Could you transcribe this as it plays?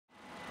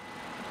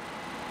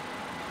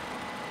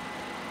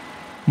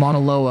Mauna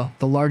Loa,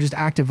 the largest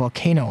active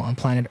volcano on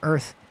planet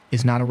Earth,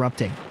 is not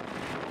erupting.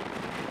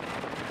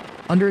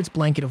 Under its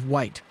blanket of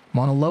white,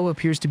 Mauna Loa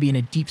appears to be in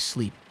a deep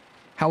sleep.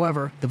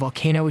 However, the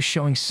volcano is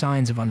showing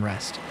signs of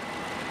unrest.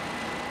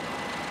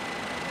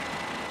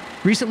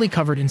 Recently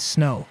covered in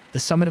snow, the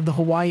summit of the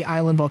Hawaii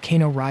Island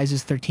volcano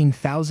rises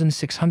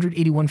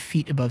 13,681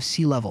 feet above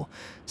sea level.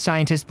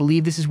 Scientists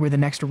believe this is where the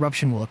next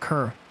eruption will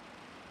occur.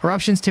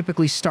 Eruptions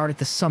typically start at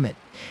the summit,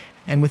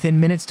 and within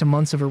minutes to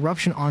months of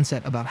eruption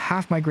onset, about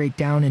half migrate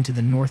down into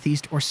the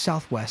northeast or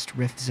southwest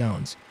rift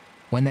zones.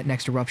 When that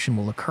next eruption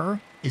will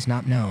occur is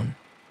not known.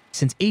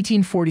 Since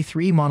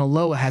 1843, Mauna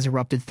Loa has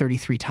erupted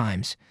 33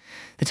 times.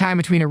 The time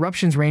between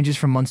eruptions ranges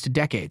from months to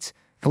decades.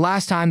 The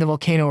last time the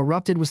volcano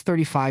erupted was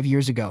 35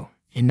 years ago,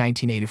 in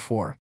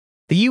 1984.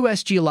 The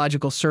U.S.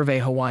 Geological Survey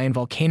Hawaiian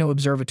Volcano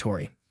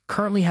Observatory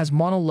currently has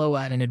Mauna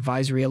Loa at an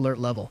advisory alert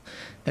level.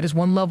 That is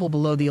one level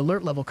below the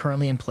alert level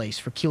currently in place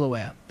for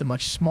Kilauea, the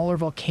much smaller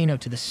volcano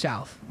to the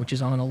south, which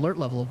is on an alert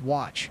level of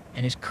watch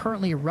and is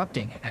currently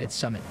erupting at its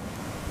summit.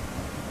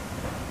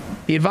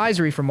 The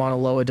advisory for Mauna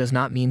Loa does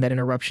not mean that an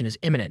eruption is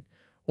imminent,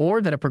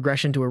 or that a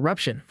progression to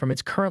eruption from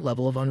its current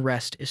level of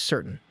unrest is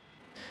certain.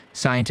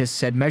 Scientists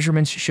said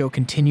measurements show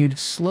continued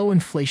slow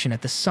inflation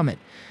at the summit,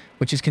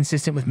 which is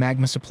consistent with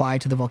magma supply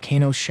to the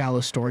volcano's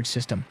shallow storage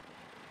system.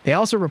 They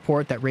also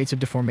report that rates of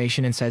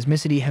deformation and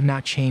seismicity have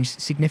not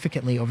changed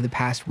significantly over the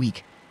past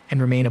week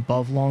and remain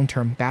above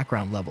long-term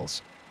background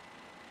levels.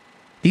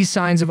 These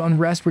signs of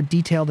unrest were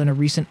detailed in a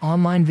recent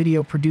online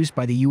video produced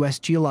by the U.S.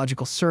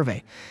 Geological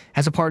Survey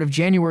as a part of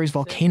January's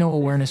Volcano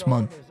Awareness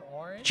Month.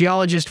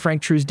 Geologist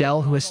Frank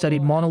Truesdell, who has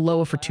studied Mauna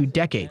Loa for 2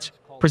 decades,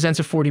 presents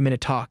a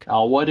 40-minute talk.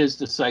 Now, what does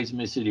the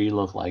seismicity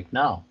look like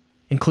now?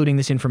 Including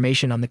this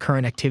information on the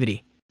current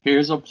activity.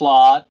 Here's a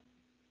plot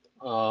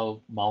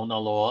of Mauna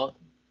Loa.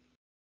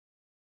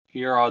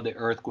 Here are the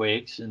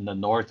earthquakes in the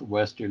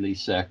northwesterly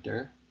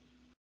sector.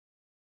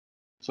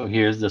 So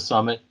here's the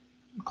summit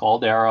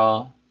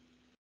caldera.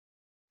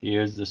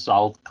 Here's the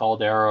south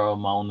caldera of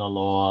Mauna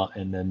Loa,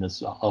 and then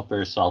the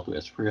upper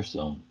southwest rift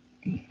zone.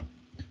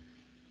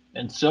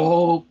 And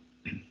so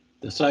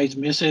the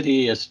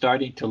seismicity is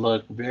starting to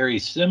look very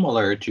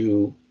similar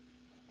to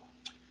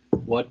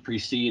what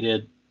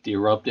preceded the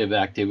eruptive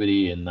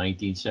activity in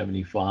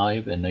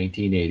 1975 and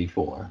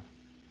 1984.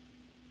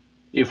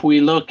 If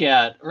we look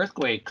at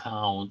earthquake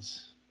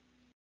counts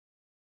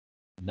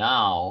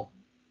now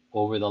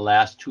over the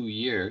last 2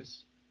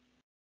 years,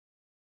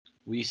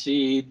 we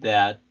see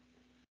that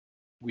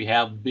we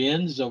have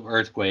bins of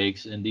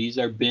earthquakes, and these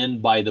are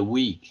bin by the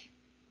week.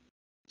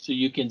 So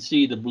you can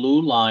see the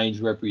blue lines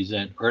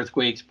represent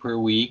earthquakes per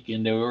week,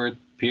 and there were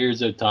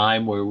periods of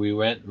time where we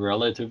went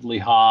relatively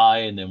high,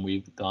 and then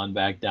we've gone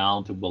back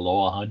down to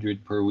below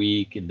 100 per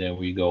week, and then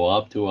we go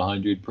up to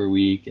 100 per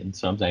week and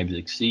sometimes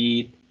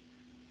exceed,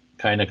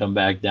 kind of come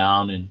back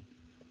down. And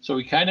so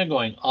we're kind of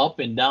going up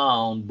and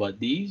down, but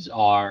these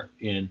are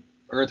in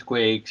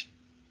earthquakes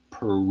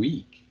per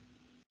week,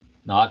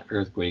 not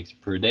earthquakes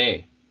per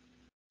day.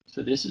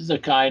 So this is the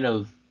kind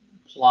of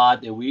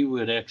plot that we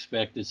would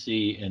expect to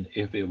see, and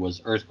if it was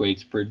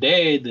earthquakes per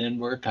day, then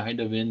we're kind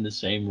of in the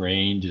same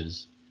range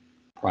as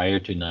prior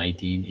to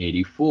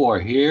 1984.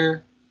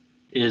 Here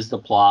is the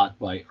plot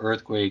by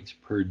earthquakes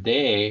per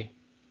day,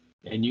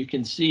 and you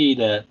can see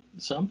that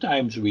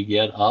sometimes we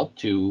get up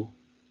to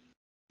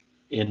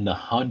in the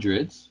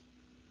hundreds,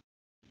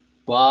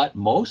 but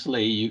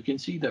mostly you can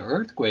see the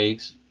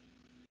earthquakes.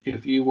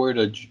 If you were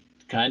to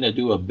kind of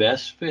do a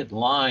best fit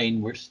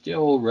line, we're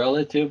still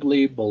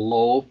relatively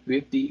below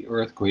 50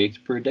 earthquakes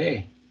per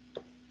day.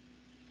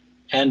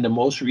 And the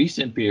most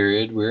recent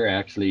period, we're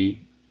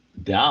actually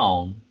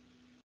down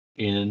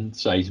in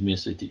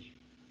seismicity.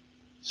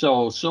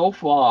 So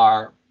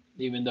far,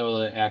 even though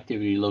the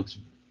activity looks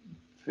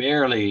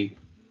fairly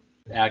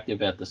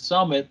active at the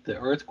summit, the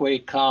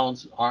earthquake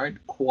counts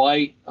aren't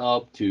quite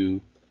up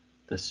to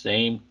the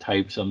same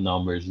types of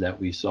numbers that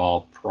we saw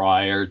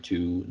prior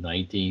to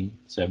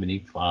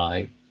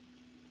 1975,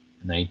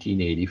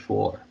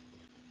 1984.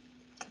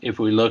 If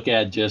we look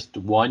at just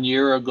 1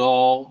 year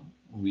ago,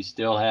 we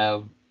still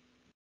have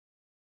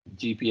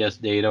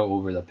GPS data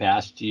over the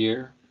past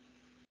year.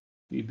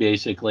 We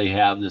basically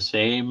have the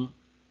same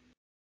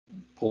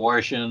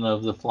portion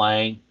of the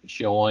flank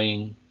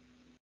showing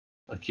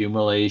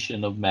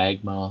accumulation of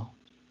magma.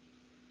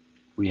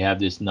 We have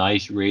this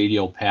nice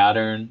radial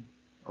pattern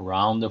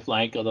around the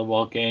flank of the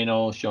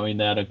volcano showing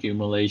that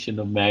accumulation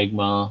of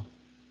magma,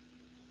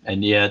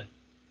 and yet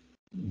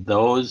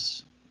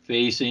those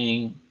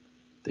facing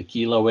the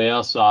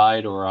Kilauea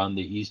side or on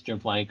the eastern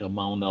flank of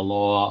Mauna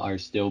Loa are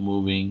still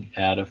moving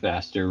at a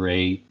faster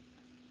rate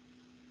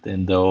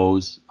than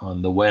those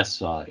on the west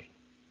side.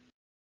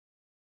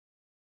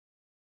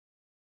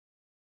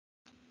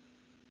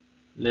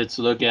 Let's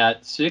look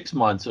at 6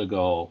 months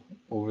ago.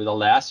 Over the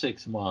last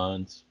 6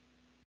 months,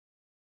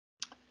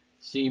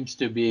 seems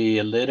to be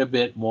a little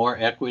bit more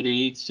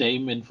equity,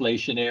 same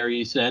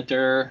inflationary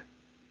center.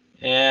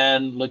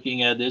 And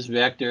looking at this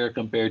vector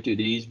compared to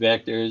these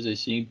vectors, they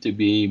seem to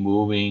be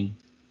moving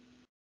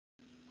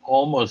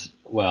almost,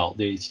 well,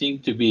 they seem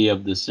to be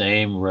of the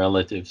same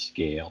relative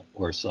scale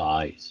or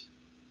size.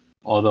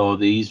 Although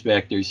these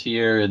vectors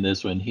here and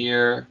this one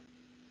here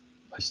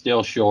are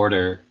still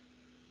shorter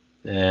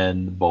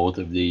than both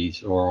of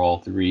these or all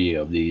three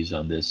of these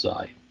on this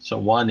side. So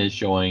one is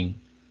showing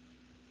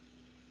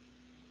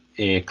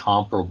a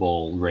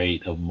comparable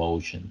rate of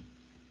motion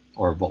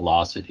or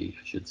velocity,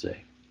 I should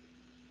say.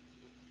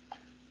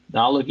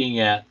 Now looking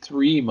at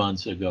 3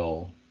 months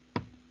ago,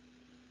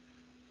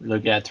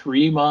 look at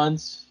 3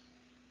 months.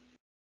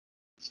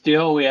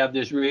 Still, we have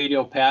this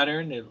radial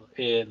pattern.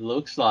 It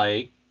looks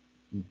like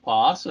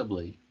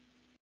possibly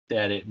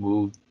that it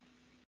moved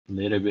a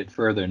little bit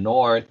further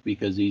north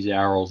because these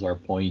arrows are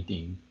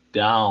pointing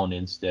down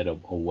instead of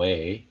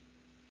away.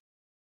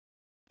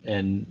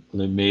 And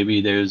maybe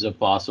there's a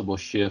possible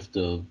shift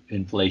of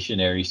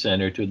inflationary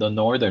center to the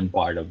northern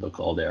part of the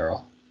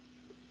caldera.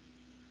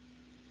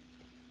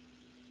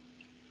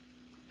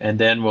 And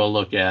then we'll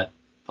look at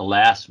the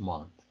last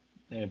month.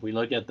 And if we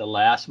look at the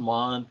last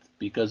month,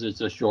 because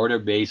it's a shorter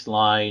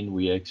baseline,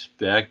 we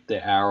expect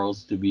the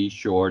arrows to be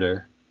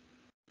shorter.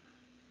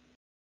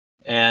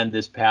 And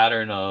this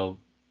pattern of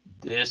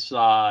this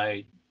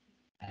side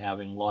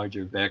having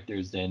larger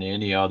vectors than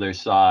any other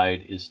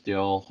side is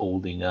still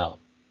holding up.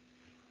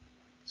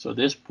 So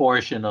this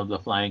portion of the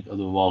flank of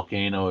the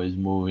volcano is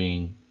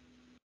moving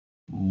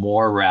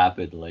more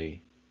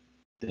rapidly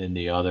than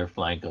the other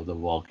flank of the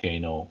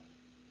volcano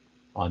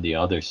on the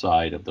other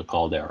side of the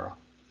caldera.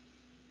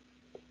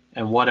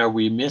 And what are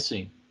we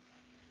missing?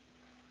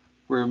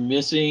 We're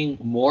missing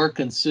more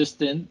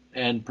consistent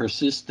and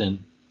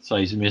persistent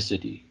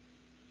seismicity.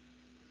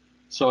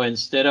 So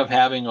instead of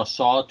having a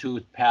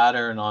sawtooth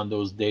pattern on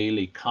those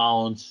daily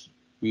counts,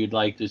 we'd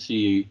like to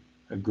see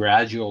a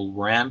gradual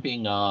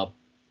ramping up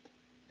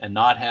and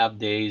not have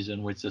days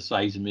in which the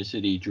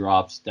seismicity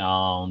drops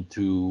down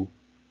to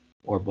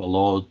or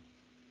below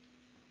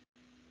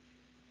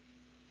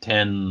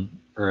 10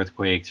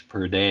 earthquakes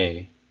per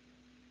day.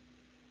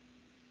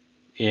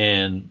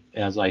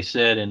 As I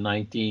said, in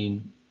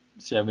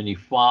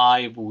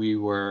 1975, we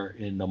were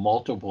in the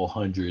multiple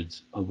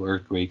hundreds of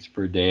earthquakes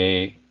per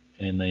day.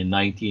 And in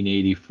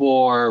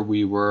 1984,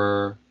 we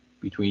were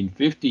between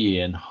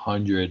 50 and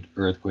 100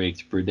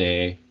 earthquakes per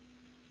day.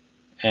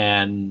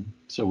 And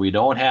so we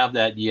don't have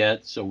that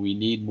yet. So we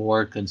need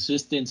more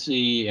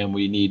consistency and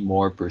we need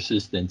more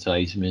persistent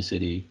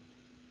seismicity.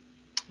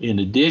 In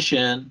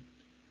addition,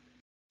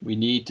 we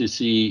need to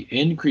see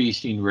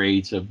increasing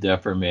rates of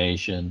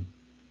deformation,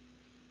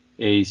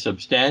 a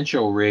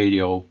substantial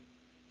radial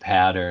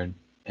pattern,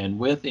 and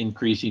with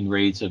increasing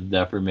rates of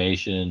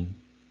deformation,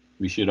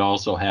 we should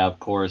also have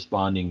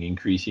corresponding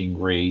increasing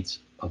rates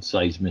of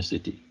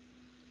seismicity.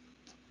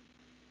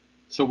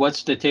 So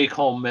what's the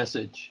take-home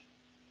message?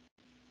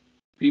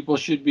 People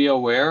should be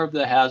aware of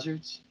the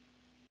hazards.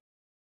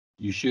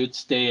 You should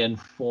stay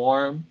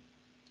informed.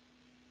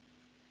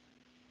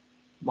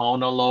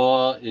 Mauna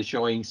Loa is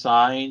showing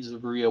signs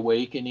of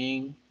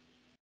reawakening,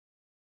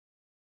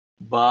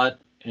 but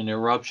an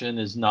eruption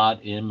is not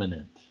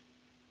imminent.